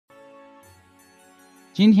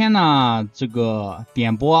今天呢，这个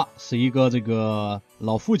点播是一个这个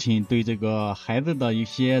老父亲对这个孩子的一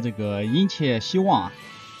些这个殷切希望啊，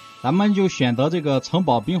咱们就选择这个城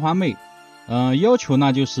堡冰环妹，要求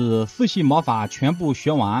呢就是4系魔法全部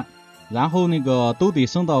学完，然后那个都得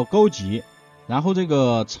升到高级，然后这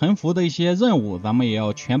个臣服的一些任务咱们也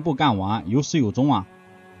要全部干完，有始有终啊。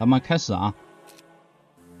咱们开始啊。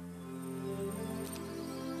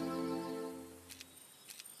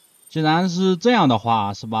既然是这样的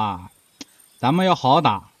话，是吧？咱们要好好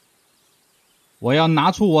打。我要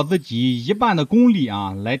拿出我自己1半的功力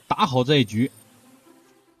啊，来打好这一局。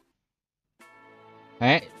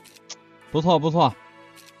哎，不错不错，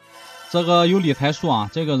这个有理财术啊，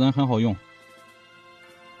这个人很好用。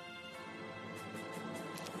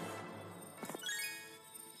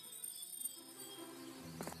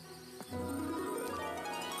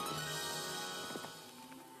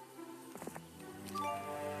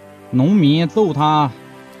农民揍他，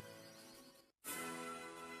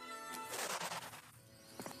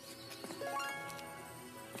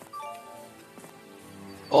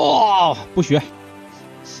哦，不学，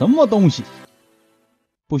什么东西？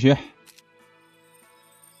不学。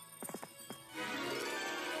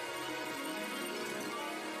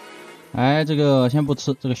哎，这个先不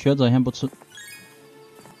吃，这个学者先不吃。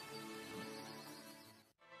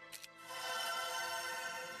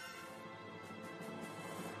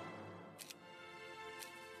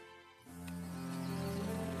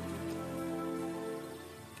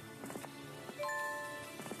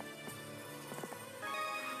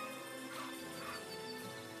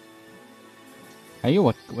哎呦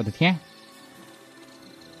我的天！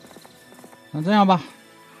那这样吧，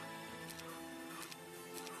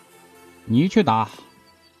你去打。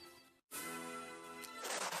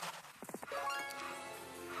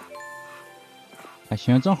还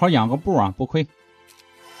行，正好养个步啊，不亏。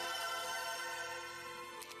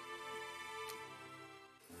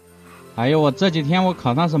哎呦，我这几天我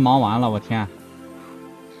可算是忙完了，我天！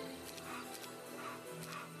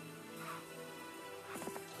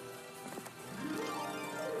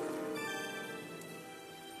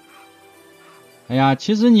哎呀，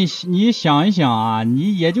其实你想一想啊，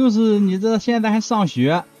你也就是你这现在还上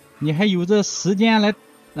学，你还有这时间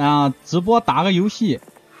来直播打个游戏，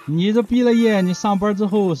你这毕了业，你上班之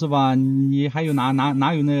后是吧？你还有哪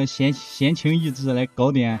有那个闲情逸致来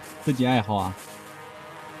搞点自己爱好啊？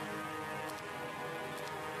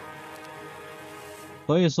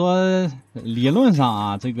所以说理论上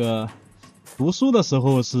啊，这个读书的时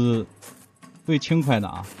候是最轻快的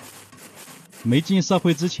啊，没进社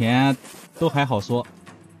会之前都还好说。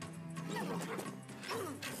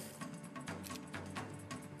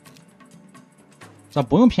这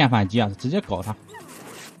不用骗反击啊，直接搞他。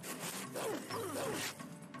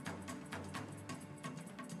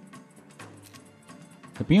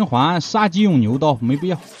这冰环杀鸡用牛刀，没必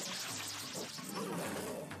要。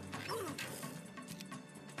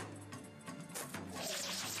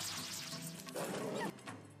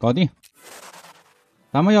搞定。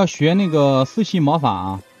咱们要学那个4系魔法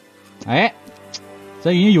啊。哎，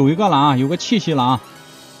这已经有一个了啊，有个气息了啊。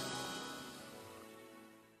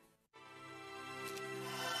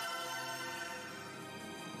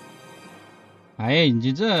哎，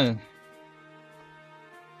你这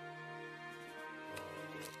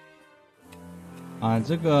啊，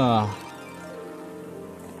这个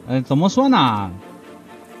怎么说呢？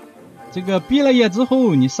这个毕了业之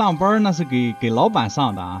后，你上班那是给老板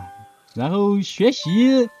上的啊，然后学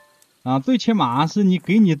习啊，最起码是你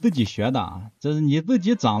给你自己学的啊，这是你自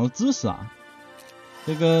己长了知识啊。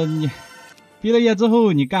这个你毕了业之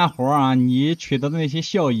后，你干活啊，你取得的那些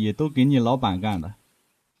效益都给你老板干的。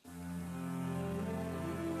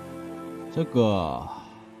这个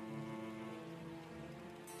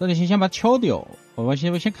这里先把它敲掉，我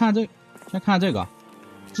先看这个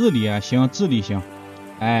智力啊，行，智力行。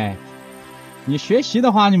哎，你学习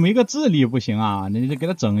的话，你没个智力不行啊，你就给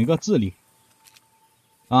他整一个智力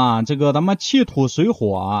啊。这个咱们气土水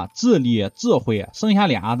火啊，智力智慧剩下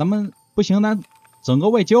俩，咱们不行，咱整个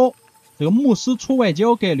外交，这个牧师出外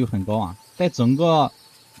交概率很高啊。再整个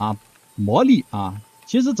啊魔力啊，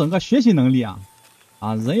其实整个学习能力啊，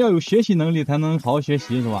人要有学习能力才能好好学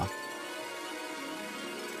习，是吧？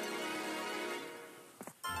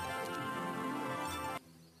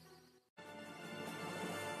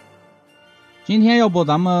今天要不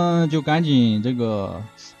咱们就赶紧这个，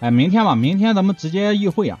哎，明天吧，明天咱们直接议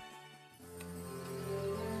会啊。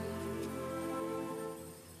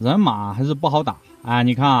人马还是不好打，哎，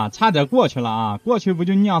你看啊，差点过去了啊，过去不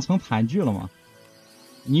就酿成惨剧了吗？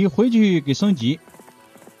你回去给升级。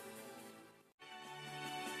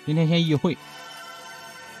今天先议会，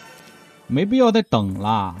没必要再等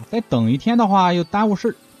了，再等一天的话又耽误事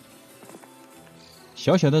儿。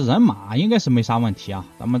小小的人马应该是没啥问题啊，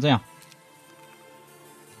咱们这样。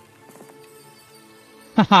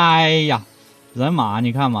哈哈，哎呀，人马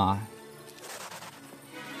你看嘛，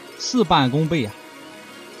事半功倍啊。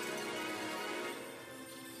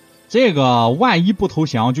这个万一不投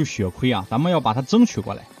降就血亏啊，咱们要把它争取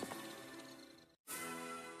过来。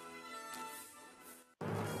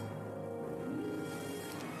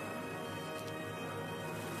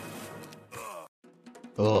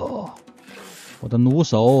我的弩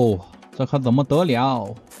手，这可怎么得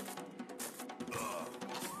了？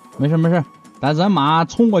没事没事，咱人马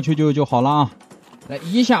冲过去就好了啊！来，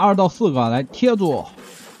一下2到4个，来贴住。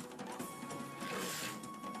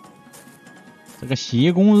这个洗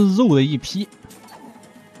衣工肉的一批。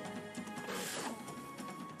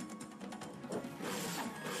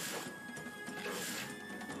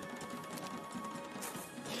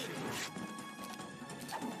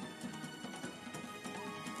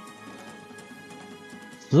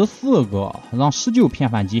14个，让19骗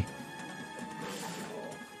反击。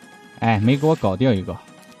哎，没给我搞掉一个，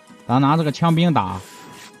咱拿这个枪兵打，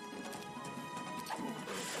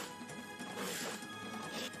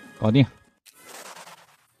搞定。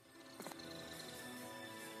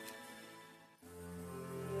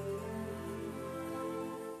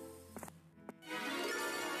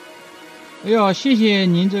哎呀，谢谢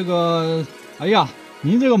您这个，哎呀，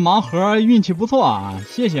您这个盲盒运气不错啊，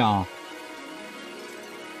谢谢啊。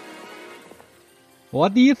我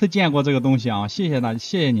第一次见过这个东西啊，谢谢谢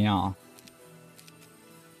谢您啊！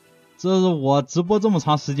这是我直播这么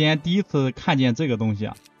长时间第一次看见这个东西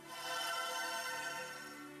啊！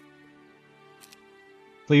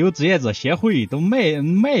自由职业者协会都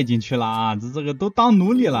卖进去了啊，这个都当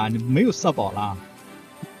奴隶了，没有社保了。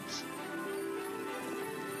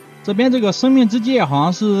这边这个生命之戒好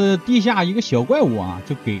像是地下一个小怪物啊，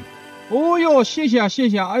就给。哦哟，谢谢啊谢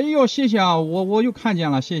谢啊！哎呦谢谢啊，我又看见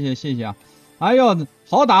了，谢谢谢谢啊！哎呦，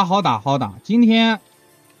好打好打好打！今天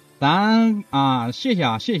咱啊，谢谢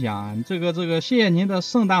啊谢谢啊，这个谢谢您的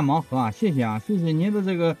圣诞盲盒啊，谢谢啊谢谢您的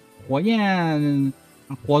这个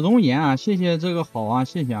火熔岩啊，谢谢这个好啊，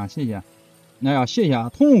谢谢啊谢谢。哎呀谢谢啊，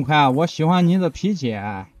痛快啊，我喜欢您的脾气。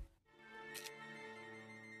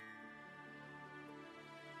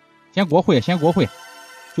先国会，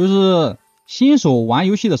就是新手玩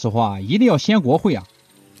游戏的时候啊，一定要先国会啊。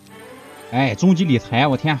哎，终极理财，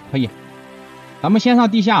我天，可以。咱们先上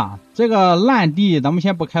地下，这个烂地咱们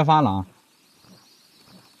先不开发了啊。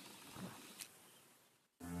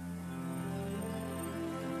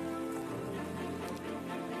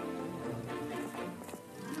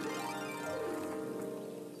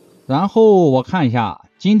然后我看一下，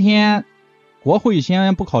今天国会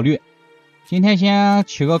先不考虑，今天先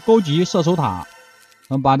起个高级射手塔，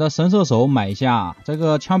把这神射手买一下，这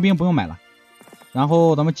个枪兵不用买了。然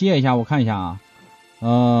后咱们接一下，我看一下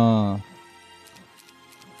啊，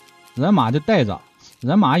人马就带着，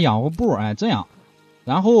人马养活部，哎，这样，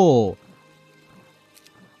然后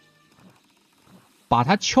把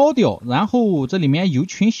它敲掉，然后这里面有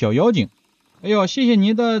群小妖精。哎呦，谢谢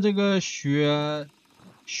您的这个雪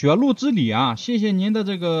露之礼啊，谢谢您的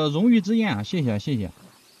这个荣誉之宴啊，谢谢谢谢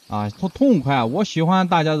啊，痛快，我喜欢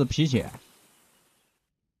大家的脾气。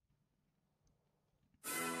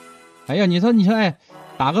哎呀，你说哎，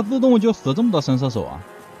打个自动就死这么多神射手啊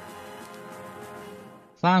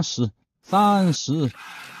！30。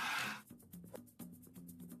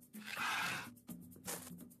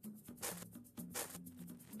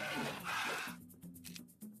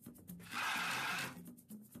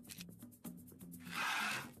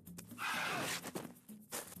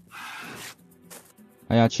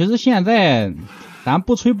哎呀，其实现在咱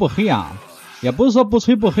不吹不黑啊，也不是说不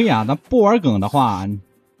吹不黑啊，咱不玩梗的话，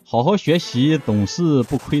好好学习总是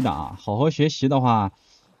不亏的啊，好好学习的话，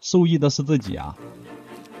受益的是自己啊。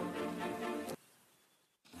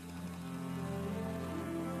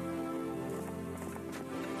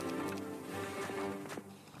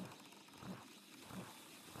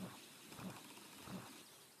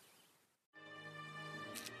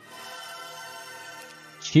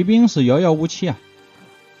骑兵是遥遥无期啊！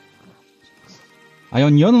哎呦，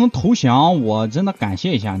你要能投降，我真的感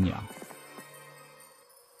谢一下你啊！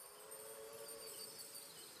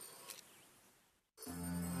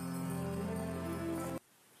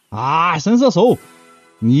啊，神射手，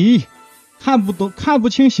你看不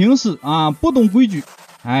清形势啊，不懂规矩，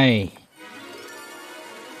哎，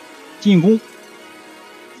进攻，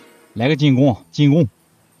来个进攻！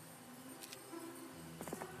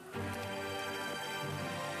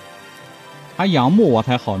他仰慕我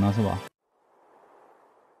才好呢，是吧？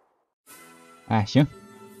哎，行，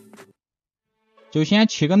就先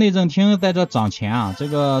起个内政厅在这涨钱啊，这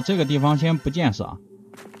个地方先不建设啊。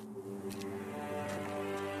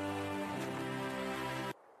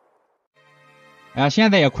哎呀，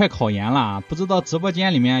现在也快考研了，不知道直播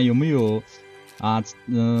间里面有没有啊？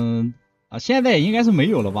现在应该是没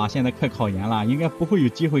有了吧？现在快考研了，应该不会有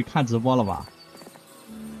机会看直播了吧？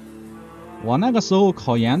我那个时候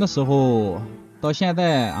考研的时候，到现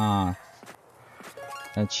在啊，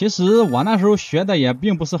其实我那时候学的也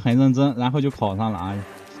并不是很认真，然后就考上了啊。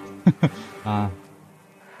啊，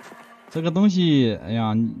这个东西，哎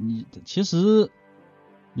呀，你其实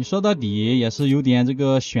你说到底也是有点这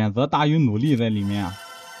个选择大于努力在里面啊。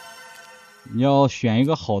你要选一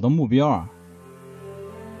个好的目标啊。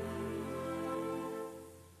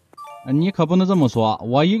你可不能这么说，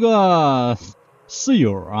我一个室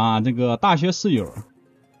友啊，这个大学室友，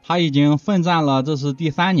他已经奋战了，这是第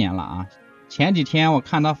3年了啊。前几天我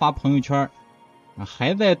看他发朋友圈，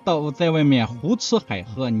还在外面胡吃海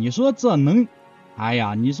喝，你说这能？哎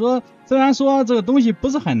呀，你说虽然说这个东西不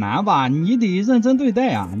是很难吧，你得认真对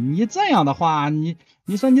待啊。你这样的话，你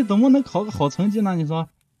说你怎么能考个好成绩呢？你说？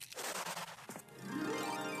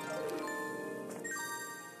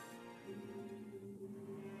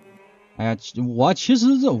哎呀，其实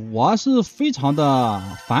我是非常的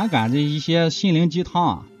反感这一些心灵鸡汤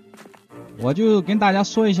啊。我就跟大家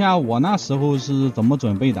说一下我那时候是怎么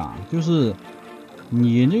准备的，就是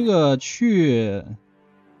你这个去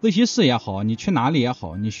自习室也好，你去哪里也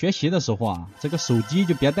好，你学习的时候啊，这个手机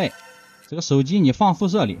就别带，这个手机你放宿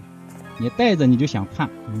舍里，你带着你就想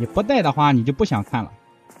看，你不带的话你就不想看了。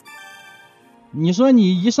你说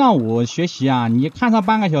你一上午学习啊，你看上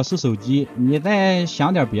半个小时手机，你再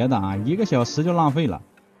想点别的啊，1个小时就浪费了。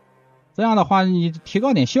这样的话你提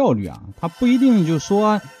高点效率啊，它不一定就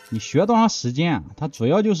说你学多长时间啊，它主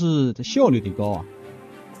要就是效率得高啊。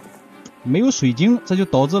没有水晶，这就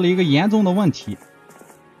导致了一个严重的问题。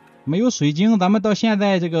没有水晶，咱们到现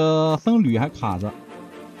在这个僧侣还卡着。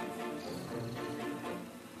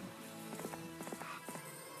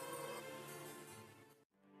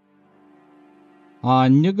啊，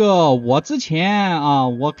你这个我之前啊，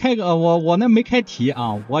我那没开题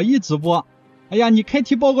啊，我一直播，哎呀，你开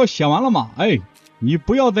题报告写完了吗？哎，你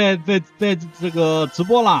不要再这个直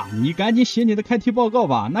播了，你赶紧写你的开题报告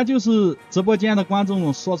吧，那就是直播间的观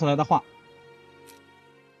众说出来的话。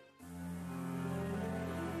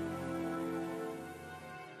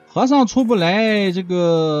和尚出不来，这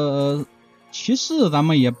个骑士咱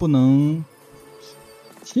们也不能，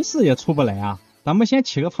骑士也出不来啊，咱们先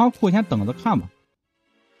起个仓库，先等着看吧。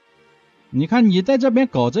你看你在这边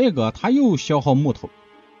搞这个，它又消耗木头。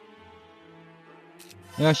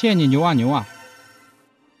哎呀，谢谢你牛啊牛啊！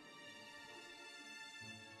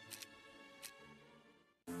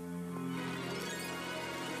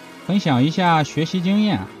分享一下学习经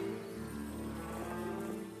验。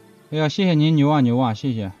哎呀，谢谢您牛啊牛啊，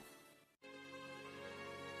谢谢。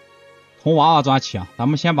从娃娃抓起啊，咱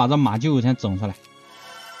们先把这马厩先整出来。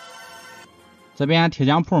这边铁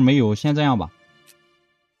匠铺没有，先这样吧。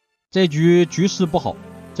这局势不好，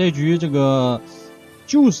这局这个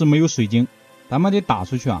就是没有水晶，咱们得打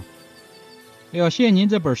出去啊！哎呀，谢谢您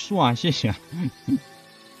这本书啊，谢谢。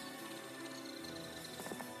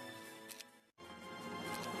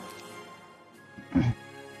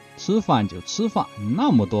吃饭就吃饭，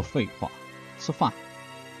那么多废话，吃饭。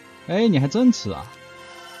哎，你还真吃啊？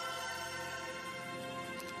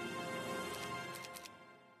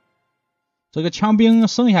这个枪兵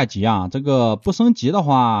升下级啊，这个不升级的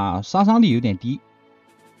话杀伤力有点低。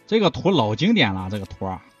这个图老经典了，这个图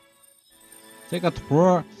啊，这个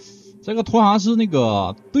图好像是那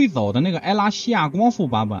个最早的那个埃拉西亚光复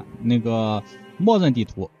版本那个默认地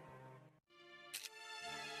图。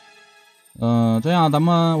这样咱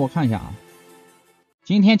们我看一下啊，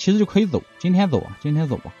今天其实就可以走，今天走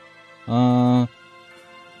吧。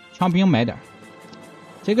枪兵买点，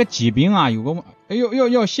这个骑兵啊有个，哎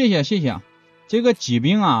呦，谢谢啊。这个骑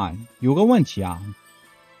兵啊有个问题啊，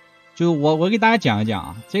就我给大家讲一讲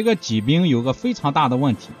啊，这个骑兵有个非常大的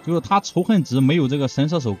问题，就是它仇恨值没有这个神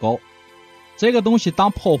射手高。这个东西当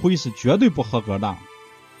炮灰是绝对不合格的，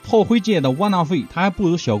炮灰界的窝囊废，它还不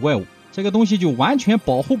如小怪物。这个东西就完全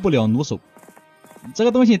保护不了弩手，这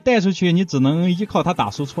个东西带出去你只能依靠它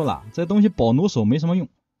打输出了，这东西保弩手没什么用。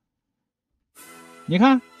你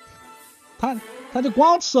看他就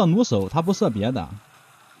光射弩手，他不射别的。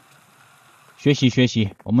学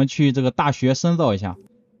习，我们去这个大学深造一下。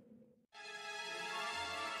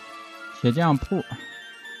铁匠铺，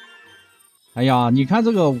哎呀，你看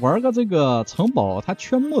这个玩个这个城堡，它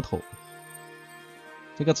缺木头，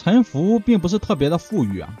这个臣服并不是特别的富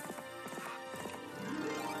裕啊。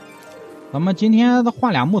咱们今天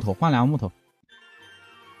换俩木头，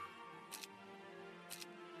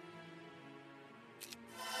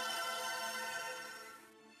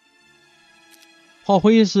炮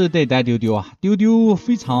灰是得带丢丢啊，丢丢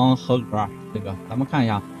非常合格。这个咱们看一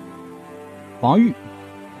下防御，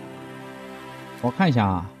我看一下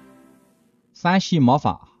啊，3系魔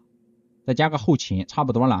法再加个后勤差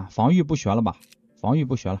不多了，防御不学了吧？防御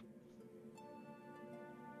不学了。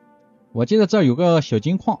我记得这儿有个小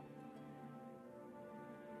金矿，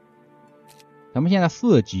咱们现在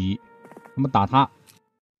4级，咱们打他。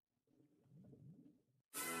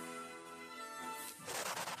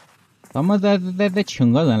咱们再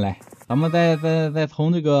请个人来，咱们再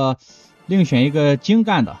从这个另选一个精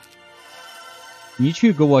干的，你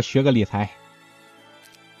去给我学个理财。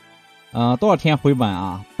多少天回本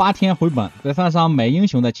啊？8天回本，再算上买英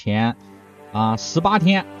雄的钱啊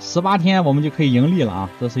，18天我们就可以盈利了啊！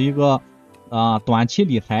这是一个短期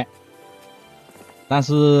理财，但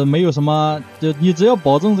是没有什么，就你只要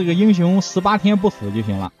保证这个英雄18天不死就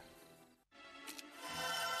行了。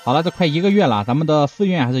好了，这快1个月了，咱们的4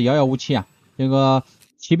愿还是遥遥无期啊！这个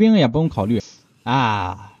骑兵也不用考虑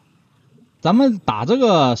啊，咱们打这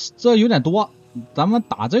个这有点多，咱们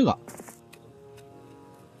打这个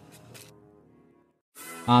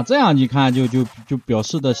啊，这样你看就表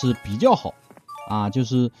示的是比较好啊，就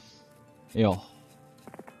是哎呦，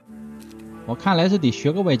我看来是得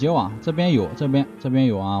学个外交啊，这边有，这边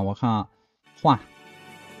有啊，我看换，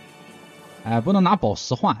哎，不能拿宝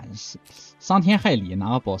石换，伤天害理，拿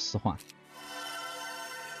个宝石换。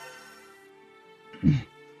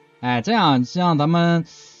哎，这样咱们，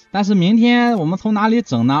但是明天我们从哪里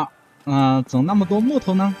整呢？整那么多木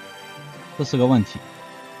头呢？这是个问题。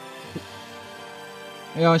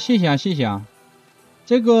哎呀，谢谢啊，谢谢啊。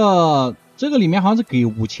这个里面好像是给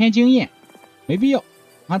5000经验，没必要。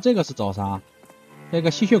看这个是找啥？这个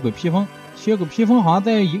吸血鬼披风，吸血鬼披风好像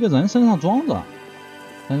在一个人身上装着，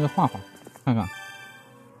咱就换看看。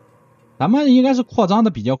咱们应该是扩张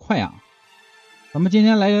的比较快啊。咱们今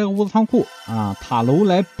天来个物资仓库啊，塔楼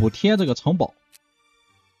来补贴这个城堡。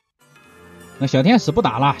那小天使不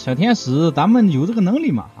打了，小天使咱们有这个能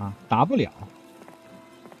力吗？啊，打不了。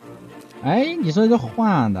哎，你说这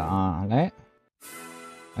换的啊，来，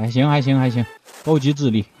还行，高级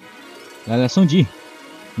智力，来升级，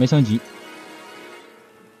没升级。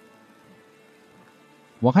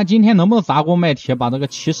我看今天能不能砸锅卖铁把这个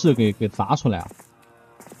骑士给砸出来啊？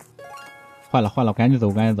坏了，赶紧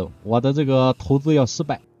走，我的这个投资要失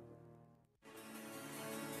败。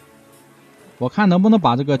我看能不能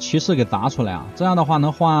把这个骑士给砸出来啊？这样的话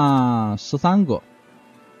能换13个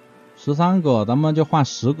，13个，咱们就换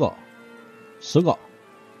10个，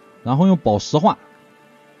然后用宝石换，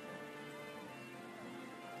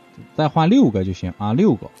再换6个就行啊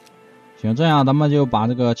，6个，行，这样咱们就把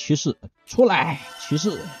这个骑士出来，骑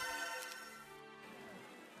士。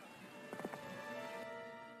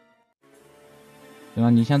对吧？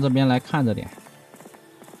你向这边来看着点，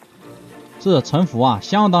这臣服啊，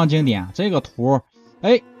相当经典。这个图，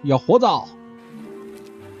哎，要活着，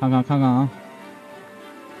看看啊！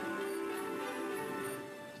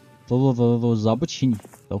走，惹不起你，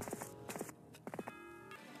走。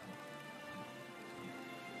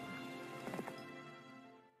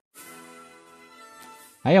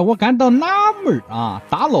哎呀，我感到纳闷啊，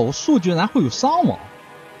打老树居然会有伤亡，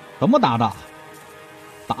怎么打的？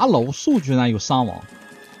打老树居然有伤亡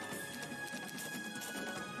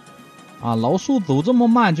啊！老树走这么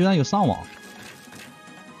慢，居然有伤亡。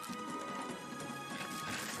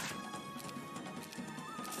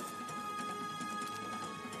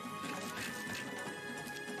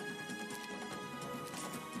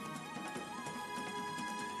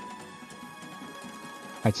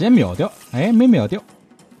哎，直接秒掉！哎，没秒掉！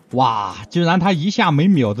哇，居然他一下没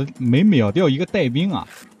秒掉一个带兵啊！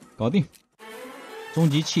搞定！终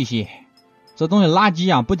极器械，这东西垃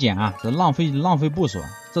圾啊，不捡啊，这浪费步数。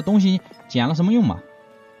这东西捡了什么用嘛？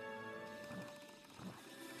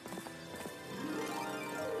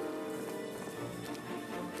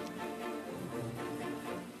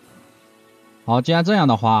好，既然这样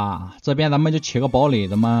的话，这边咱们就起个堡垒，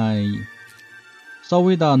咱们稍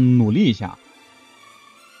微的努力一下。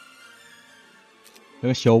这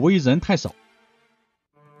个小威人太少，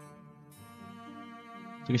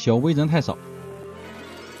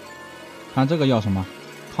看这个要什么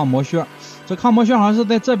抗魔靴，这抗魔靴好像是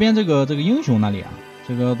在这边这个英雄那里啊。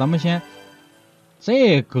这个咱们先，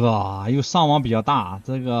这个又伤亡比较大，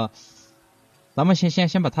这个咱们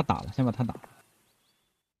先把他打了，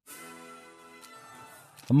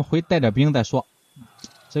咱们回带点兵再说。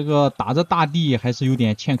这个打着大地还是有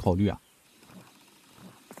点欠考虑啊。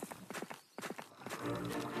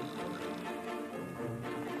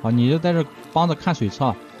好，你就在这帮着看水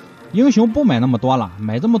车。英雄不买那么多了，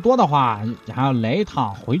买这么多的话还要来一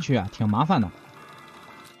趟回去啊，挺麻烦的。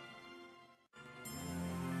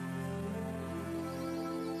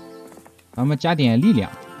咱们加点力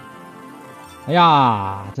量。哎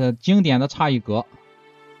呀，这经典的差一格，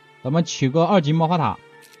咱们取个2级魔法塔。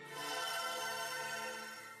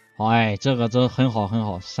好，哎，这很好很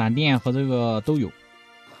好，闪电和这个都有。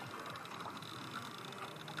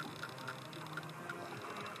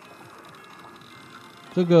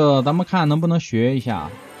这个咱们看能不能学一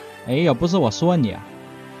下。哎呀，不是我说你，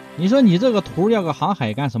你说你这个图要个航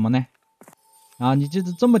海干什么呢？啊，你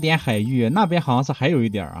这么点海域，那边好像是还有一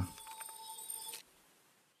点啊。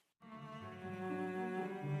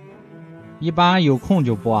一般有空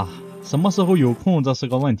就播，什么时候有空这是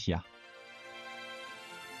个问题啊。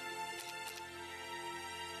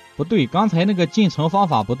不对，刚才那个进程方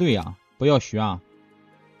法不对啊，不要学啊。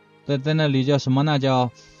在那里叫什么呢？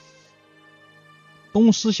叫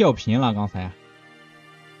东施效颦了，刚才。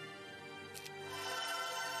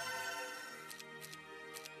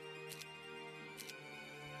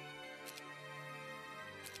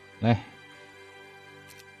来，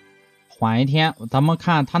缓一天，咱们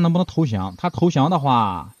看他能不能投降。他投降的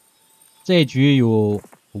话，这一局有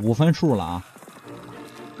5分数了啊。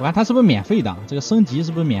我看他是不是免费的？这个升级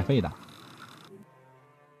是不是免费的？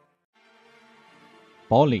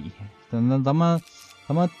堡垒，咱们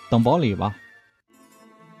等堡垒吧。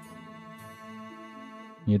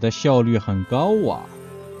你的效率很高啊！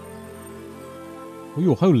哎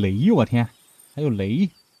呦，还有雷，我天，还有雷，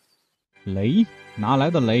哪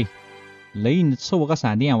来的雷？雷，你吃我个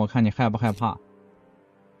闪电，我看你害不害怕？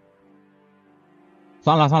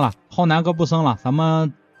算了，浩南哥不升了，咱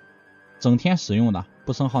们整天使用的，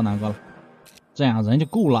不升浩南哥了，这样人就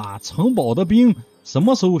够了。城堡的兵什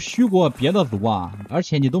么时候虚过别的族啊？而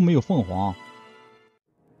且你都没有凤凰。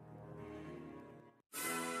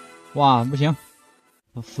哇，不行，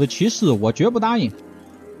死骑士我绝不答应。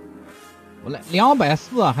我来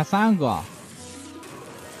240，还3个。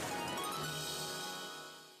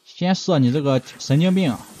先射你这个神经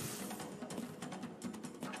病，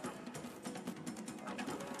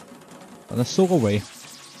把他收个尾。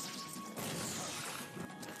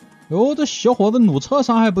哟，这小伙子弩车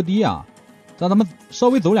伤害不低啊！让咱们稍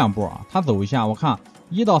微走2步啊，他走一下，我看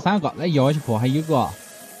1到3个，来咬一口，还一个，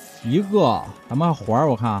咱们环儿，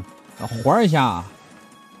我看环一下，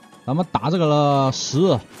咱们打这个了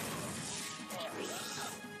10，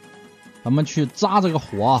咱们去扎这个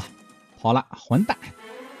火，好了，混蛋！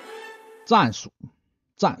战术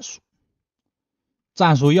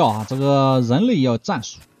要啊，这个人类要战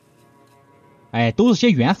术。哎，都是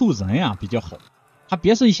些元素人啊比较好，还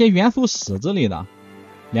别是一些元素史之类的。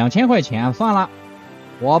2000块钱算了，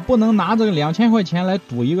我不能拿这个2000块钱来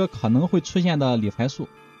赌一个可能会出现的理财树。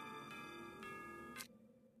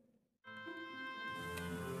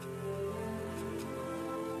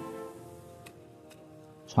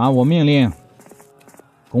传我命令，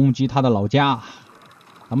攻击他的老家。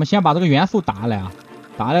咱们先把这个元素打来啊，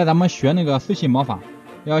打来咱们学那个四系魔法。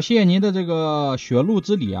要谢谢您的这个雪露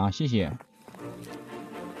之礼啊，谢谢。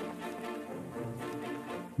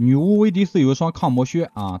女巫威迪斯有一双抗魔靴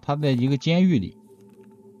啊，她在一个监狱里，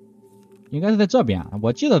应该是在这边，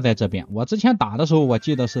我记得在这边。我之前打的时候，我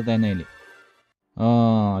记得是在那里。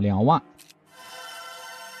2万，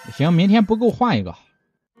行，明天不够换一个。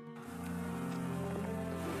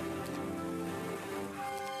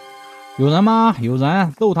有人吗？有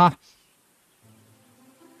人，揍他！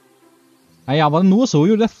哎呀，我的弩手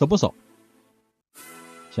有点死不少。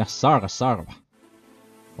行，12个吧。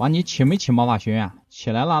哇，你起没起魔法学院？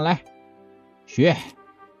起来了，来学，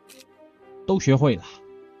都学会了。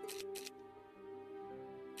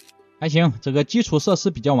还行，这个基础设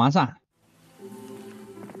施比较完善。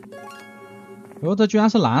哟，这居然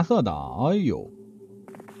是蓝色的！哎呦，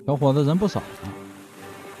小伙子人不少啊。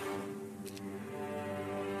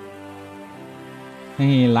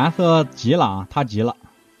嘿，蓝色急了啊，他急了。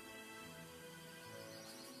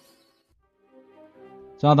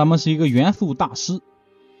这样咱们是一个元素大师。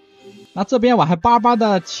那这边我还巴巴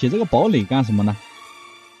的起这个堡垒干什么呢？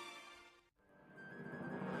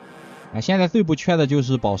哎，现在最不缺的就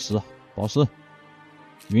是宝石，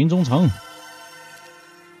云中城。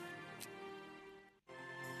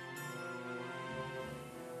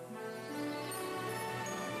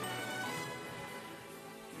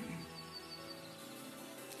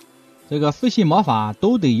这个四系魔法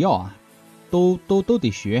都得要啊，都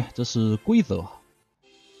得学，这是规则。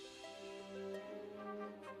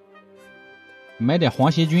买点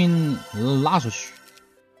黄鞋军拉出去。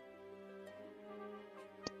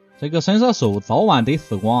这个神射手早晚得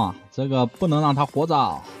死光啊，这个不能让他活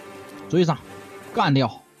着。追上，干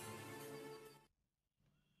掉。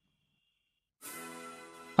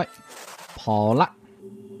嗨，跑了。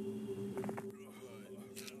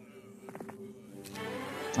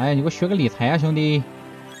哎，你给我学个理财啊，兄弟！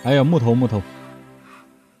哎呀，木头，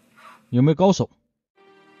有没有高手？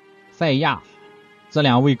赛亚，这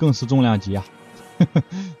2位更是重量级啊！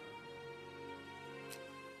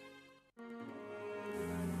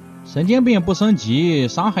神经病不升级，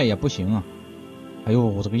伤害也不行啊！哎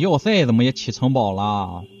呦，这个要塞怎么也起城堡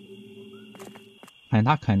了？啃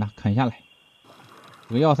它，啃下来！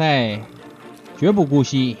这个要塞绝不姑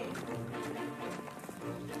息，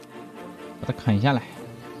把它啃下来。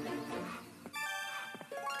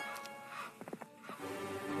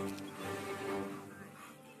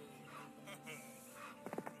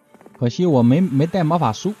可惜我没带魔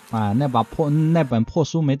法书啊，那本破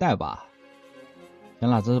书没带吧？行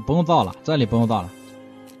了，这是不用造了，这里不用造了。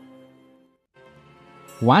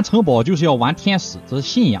玩城堡就是要玩天使，这是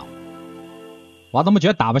信仰。我怎么觉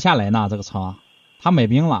得打不下来呢？这个城，他买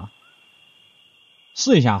兵了，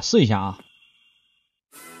试一下啊！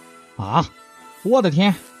啊，我的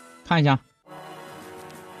天，看一下，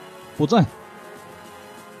布阵，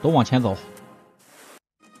都往前走。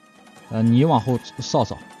你往后稍，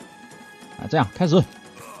这样开始。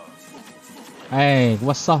哎，给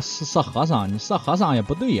我射和尚，你射和尚也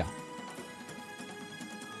不对呀。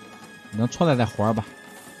你能出来再活吧？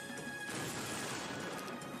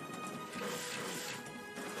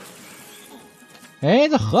哎，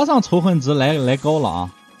这和尚仇恨值来高了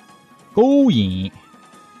啊！勾引，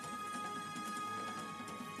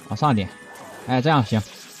往上点。哎，这样行。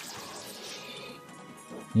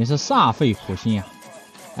你是煞费苦心呀！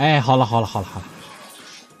哎，好了，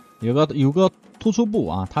有个突出部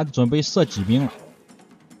啊，他准备射骑兵了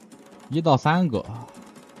，1到3个，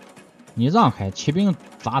你让开，骑兵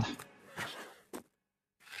砸他。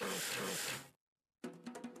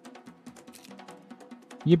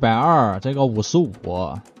120，这个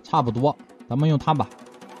55，差不多，咱们用它吧。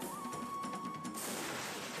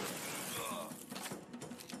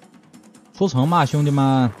出城嘛，兄弟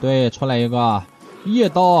们，对，出来一个，1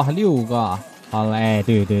刀还6个，好了，哎，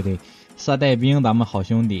对，射带兵，咱们好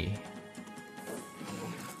兄弟。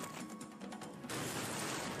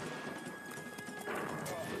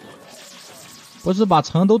不是把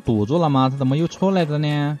城都堵住了吗？他怎么又出来的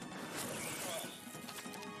呢？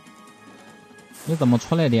你怎么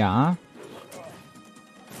出来的呀？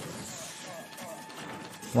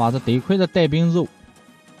哇，这得亏这带兵肉，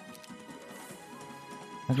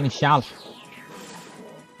他给你瞎了。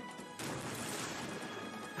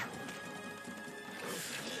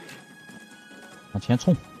往前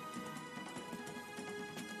冲！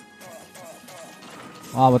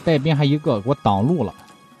啊，我带兵还一个，给我挡路了。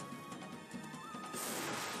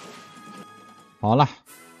好了，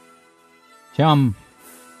行，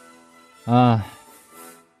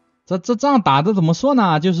这仗打的怎么说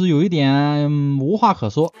呢？就是有一点无话可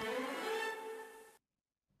说。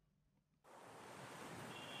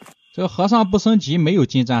这个和尚不升级，没有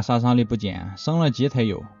近战杀伤力不减，升了级才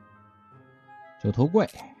有。9头怪，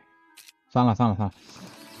算了，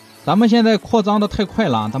咱们现在扩张的太快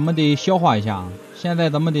了，咱们得消化一下。现在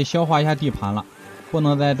咱们得消化一下地盘了，不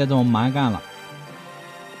能再这种蛮干了。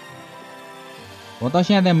我到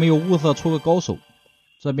现在没有物色出个高手，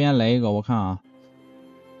这边来一个，我看啊，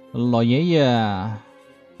老爷爷，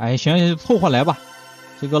哎，行，凑合来吧。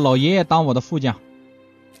这个老爷爷当我的副将，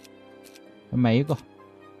买一个。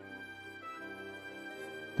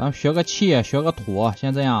咱们学个气，学个土，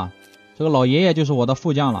先这样。这个老爷爷就是我的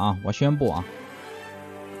副将了啊！我宣布啊，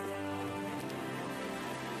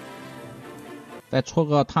再出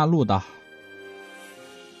个探路的。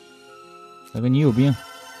这个你有兵。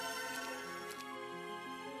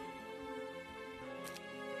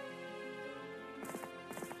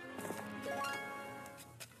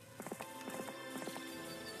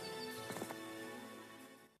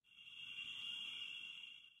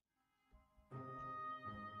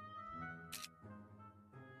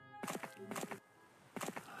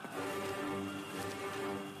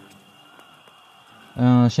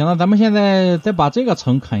行了，咱们现在再把这个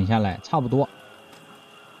城啃下来，差不多。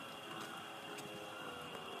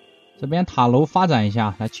这边塔楼发展一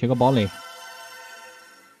下，来起个堡垒。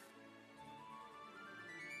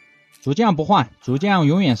主将不换，主将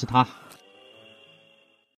永远是他，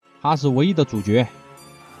他是唯一的主角。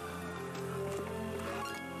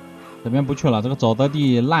这边不去了，这个沼泽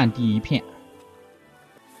地烂地一片。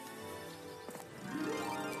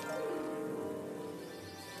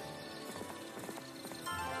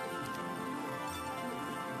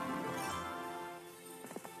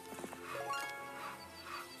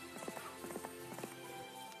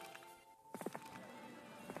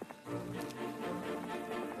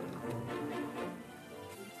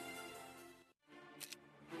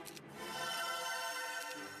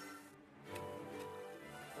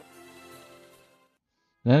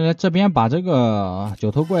来，这边把这个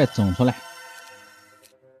九头怪整出来。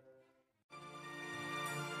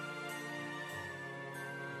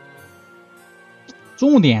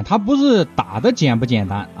重点，它不是打的简不简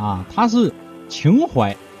单啊，它是情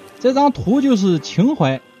怀。这张图就是情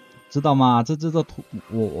怀，知道吗？这图，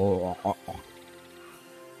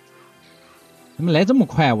怎么来这么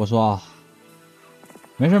快？我说，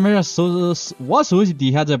没事，我手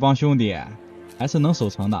底下这帮兄弟还是能守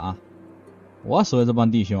城的啊。我手下这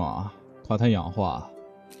帮弟兄啊，靠他养活。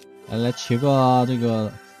来起个这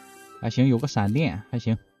个还行，有个闪电还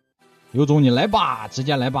行。有种你来吧，直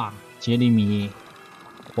接来吧，杰里米，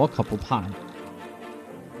我可不怕你。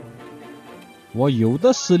我有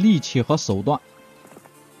的是力气和手段。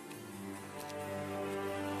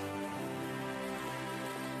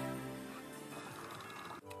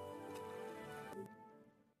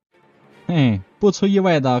不出意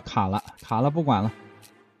外的卡了，不管了。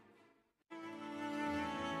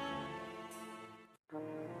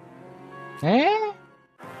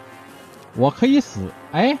我可以死，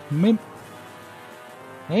没，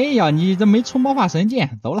你这没出魔法神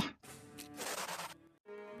剑，走了。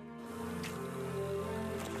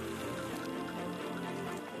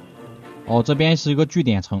这边是一个据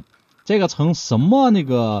点城，这个城什么那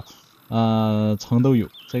个城都有，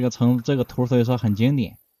这个城这个图所以说很经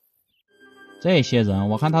典。这些人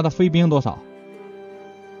我看他的飞兵多少，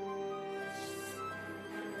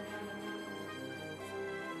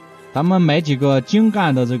咱们买几个精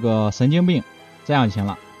干的这个神经病，这样就行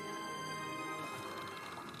了，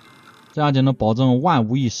这样就能保证万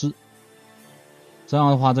无一失。这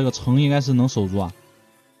样的话这个城应该是能守住啊。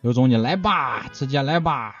有种你来吧，直接来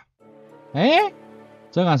吧。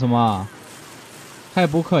这干什么？太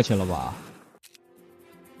不客气了吧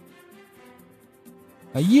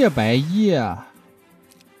！110，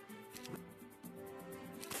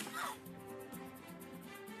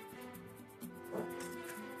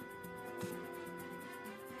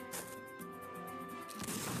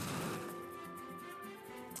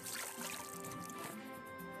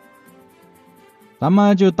咱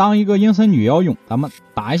们就当一个阴森女妖用，咱们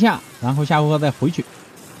打一下，然后下回合再回去。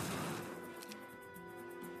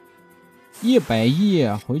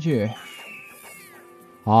110回去。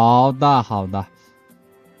好的。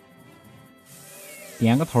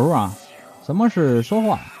点个头啊！什么是说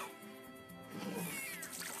话？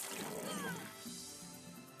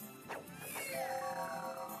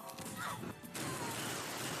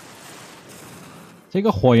这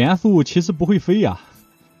个火元素其实不会飞呀，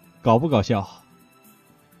搞不搞笑？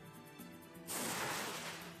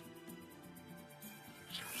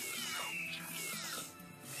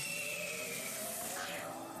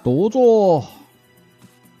堵住！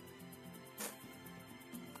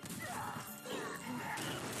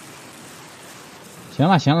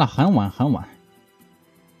行了，很稳。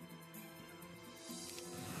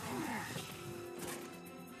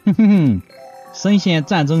深陷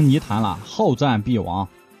战争泥潭了，好战必亡。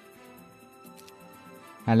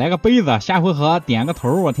来个杯子，下回合点个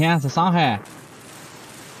头，我天，这伤害。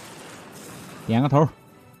点个头。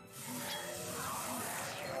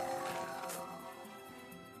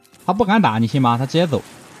他不敢打，你信吗？他直接走，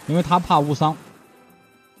因为他怕误伤。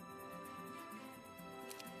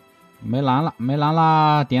没蓝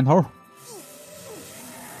了，点头。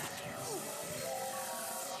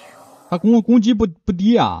他攻击不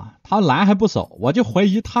低啊，他蓝还不少，我就怀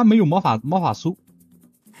疑他没有魔法书。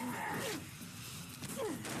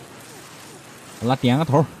好了，点个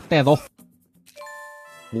头，带走。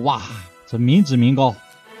哇，这民脂民膏。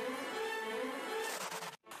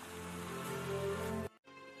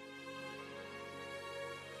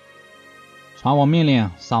传我命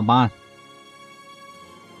令，上班。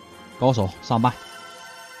高手上班。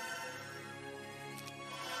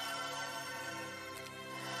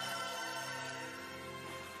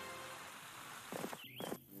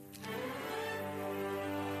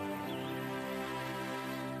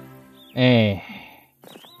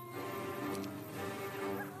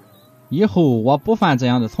以后我不犯这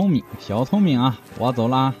样的聪明，小聪明啊！我走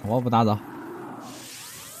了，我不打扰。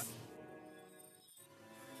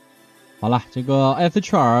好了，这个艾斯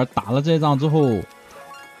切尔打了这仗之后，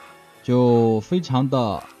就非常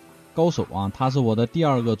的高手啊！他是我的第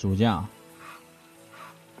2个主将。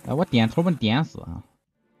我点头把点死啊！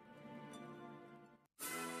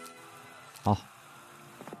好，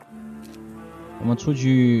我们出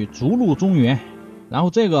去逐鹿中原，然后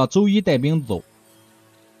这个周一带兵走。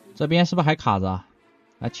这边是不是还卡着？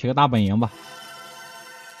来起个大本营吧，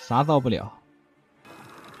啥到不了。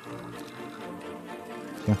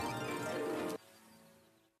行。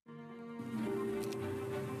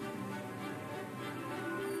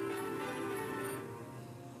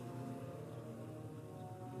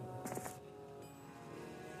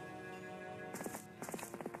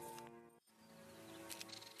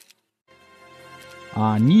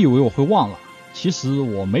啊，你以为我会忘了，其实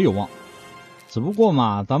我没有忘，只不过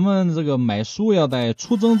嘛，咱们这个买书要在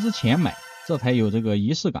出征之前买，这才有这个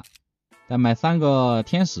仪式感。再买3个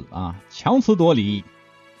天使啊，强词夺理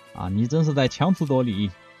啊，你真是在强词夺理。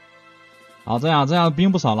好，这样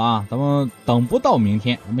兵不少了啊，咱们等不到明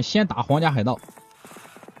天，咱们先打皇家海盗。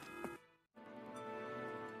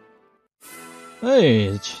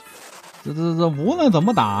哎，这无论怎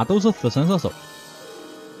么打都是死神射手。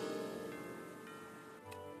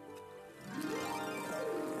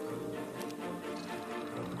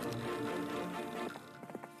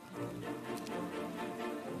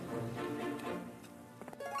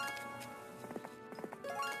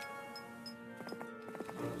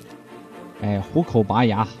哎，虎口拔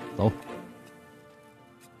牙，走。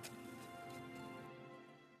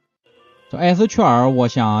这 S 圈儿，我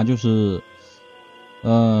想就是，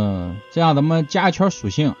这样咱们加一圈属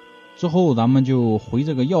性之后，咱们就回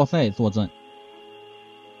这个要塞坐镇。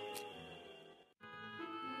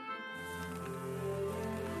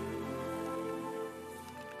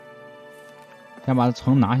先把这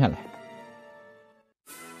城拿下来。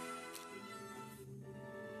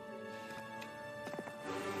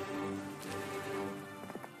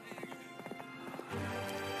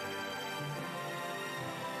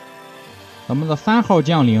咱们的3号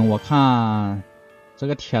将领，我看这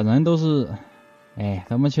个铁人都是，哎，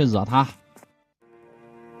咱们去惹他，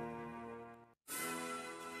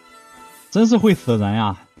真是会死人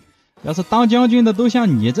啊！要是当将军的都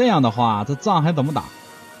像你这样的话，这仗还怎么打？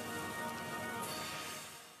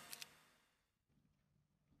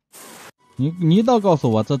你倒告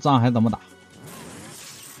诉我，这仗还怎么打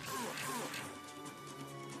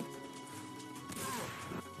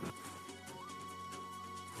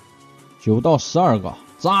？9到12个，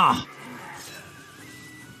炸！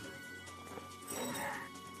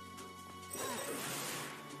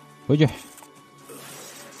回去，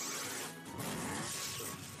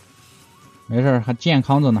没事，还健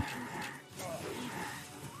康着呢。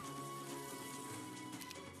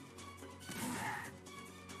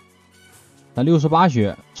咱68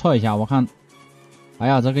血测一下，我看，哎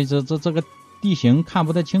呀，这个地形看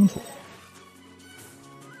不太清楚。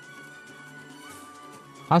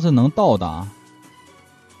它是能到的啊。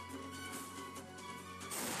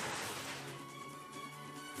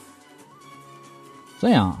这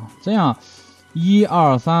样，1、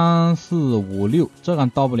2、3、4、5、6，这个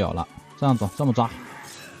到不了了。这样走，这么抓。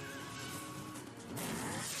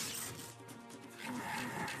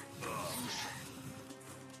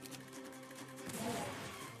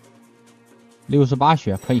68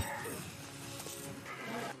血可以。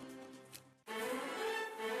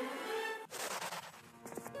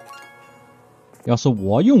要是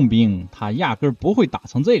我用兵，他压根不会打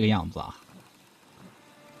成这个样子啊！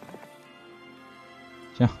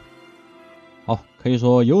行，好，可以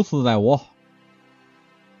说优势在我。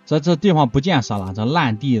这地方不建设了，这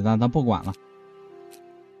烂地咱不管了。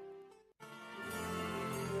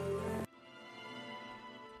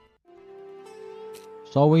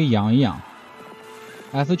稍微养一养。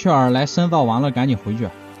S 圈来深造完了，赶紧回去。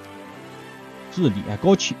智力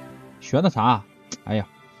高气，学的啥？哎呀！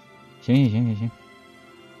行，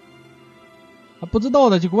不知道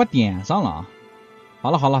的就给我点上了啊！好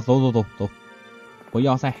了，走，回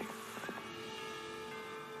要塞。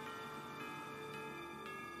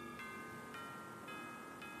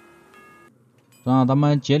让咱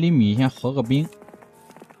们杰里米先合个兵，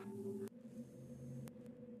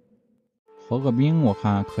我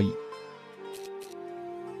看可以。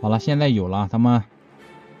好了，现在有了，咱们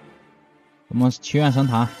祈愿神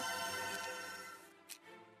坛。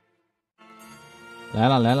来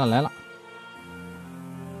了，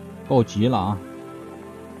够急了啊！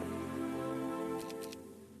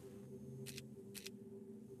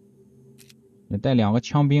你带2个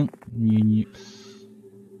枪兵，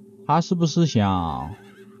他是不是想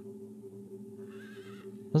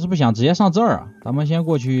直接上这儿啊？咱们先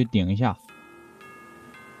过去顶一下。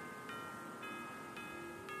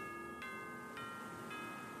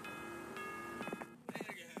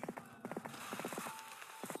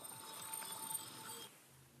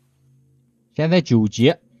现在9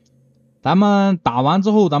级，咱们打完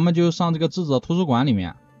之后，咱们就上这个智者图书馆里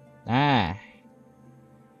面。哎，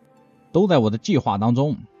都在我的计划当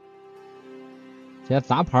中。现在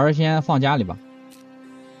杂牌先放家里吧，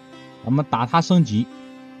咱们打他升级。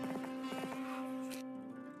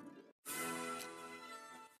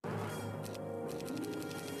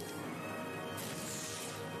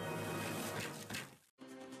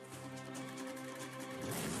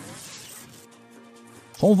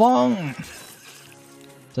冲锋！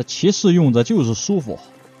这骑士用着就是舒服。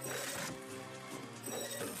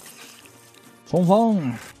冲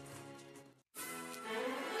锋！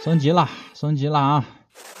升级了，升级了啊！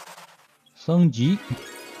升级！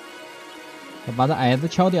要把这矮子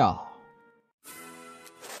敲掉。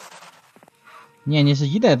念你是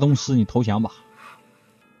一代宗师，你投降吧。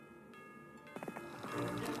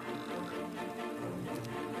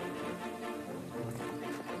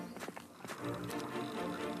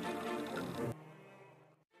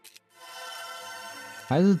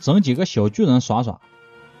还是整几个小巨人耍耍。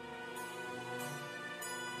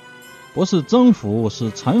不是征服，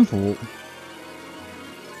是臣服。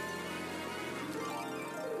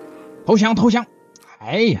投降，投降！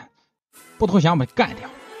哎呀，不投降把你干掉。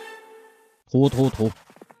屠！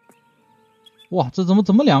哇，这怎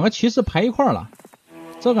么两个骑士排一块了？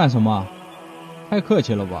这干什么？太客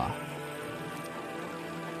气了吧！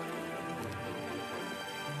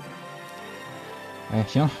哎，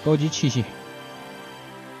行了，高级器械。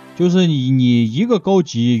就是你一个高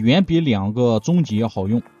级远比两个中级要好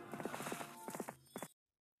用。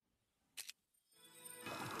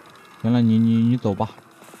行了，你走吧，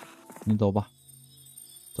你走吧，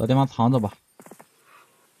找地方藏着吧。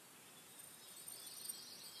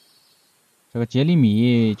这个杰里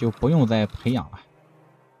米就不用再培养了。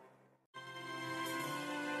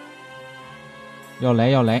要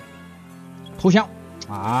来，投降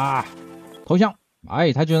啊！投降！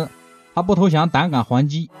哎，他不投降，胆敢还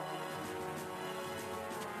击。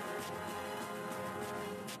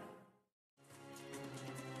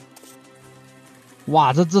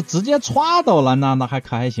哇，这直接歘到了，那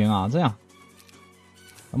还行啊！这样，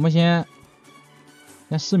咱们先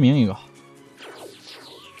失明一个。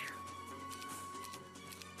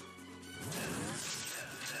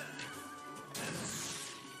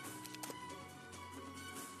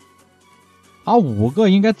啊，5个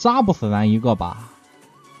应该扎不死咱一个吧？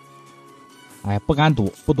哎，不敢赌，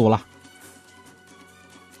不赌了。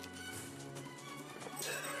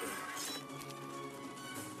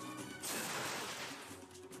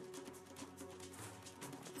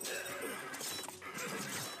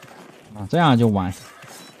啊，这样就完。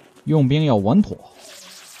用兵要稳妥。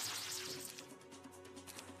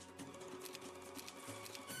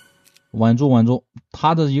稳住，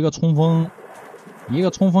他的一个冲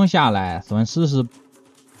锋下来，损失是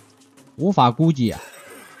无法估计啊。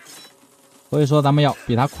所以说咱们要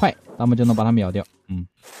比他快，咱们就能把他秒掉。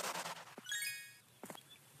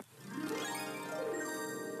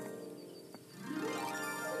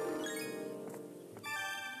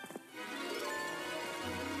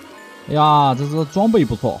哎呀，这装备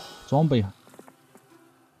不错，装备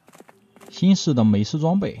新式的美式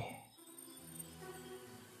装备，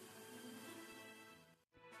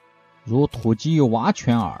如土鸡瓦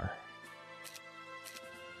犬耳。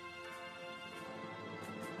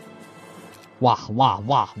哇！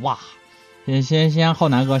先浩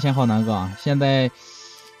南哥，现在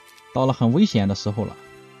到了很危险的时候了。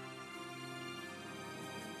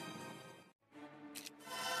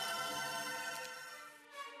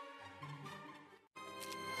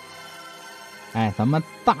哎，咱们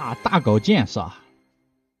大搞建设。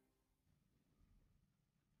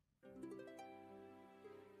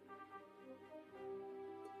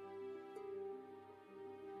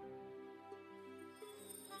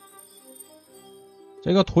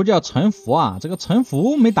这个图叫臣服啊，这个臣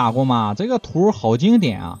服没打过吗？这个图好经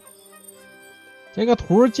典啊！这个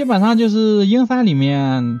图基本上就是英3里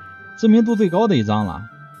面知名度最高的一张了。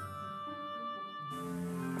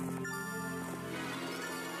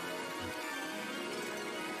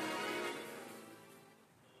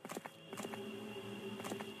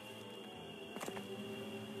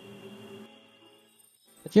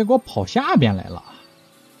结果跑下边来了，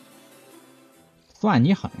算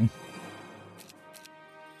你狠！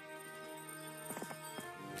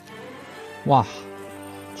哇，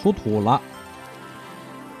出土了！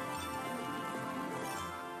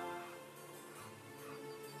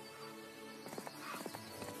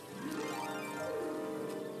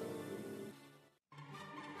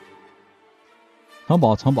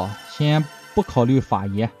城堡，先不考虑法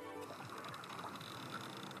爷。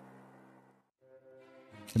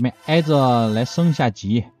这边挨着来升下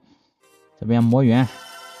级，这边魔猿。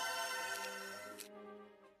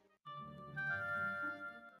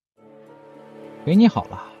给你好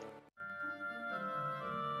了。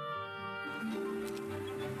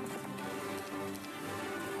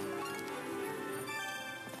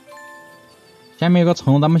下面有个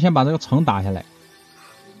城，咱们先把这个城打下来。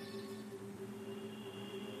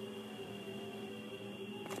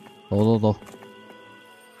走。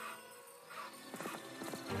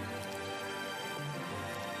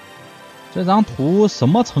这张图什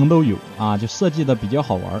么城都有啊，就设计的比较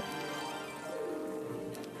好玩。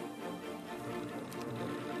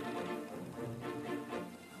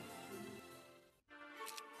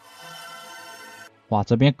哇，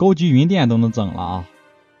这边高级云店都能整了啊！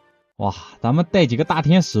哇，咱们带几个大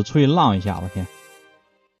天使出去浪一下，我天！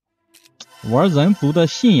玩人族的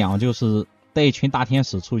信仰就是带一群大天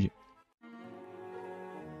使出去。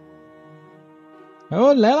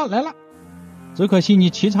哦，来了来了，只可惜你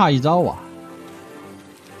棋差一招啊！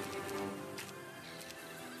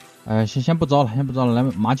先不招了，先不招了，来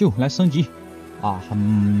马厩来升级啊，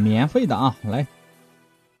免费的啊，来。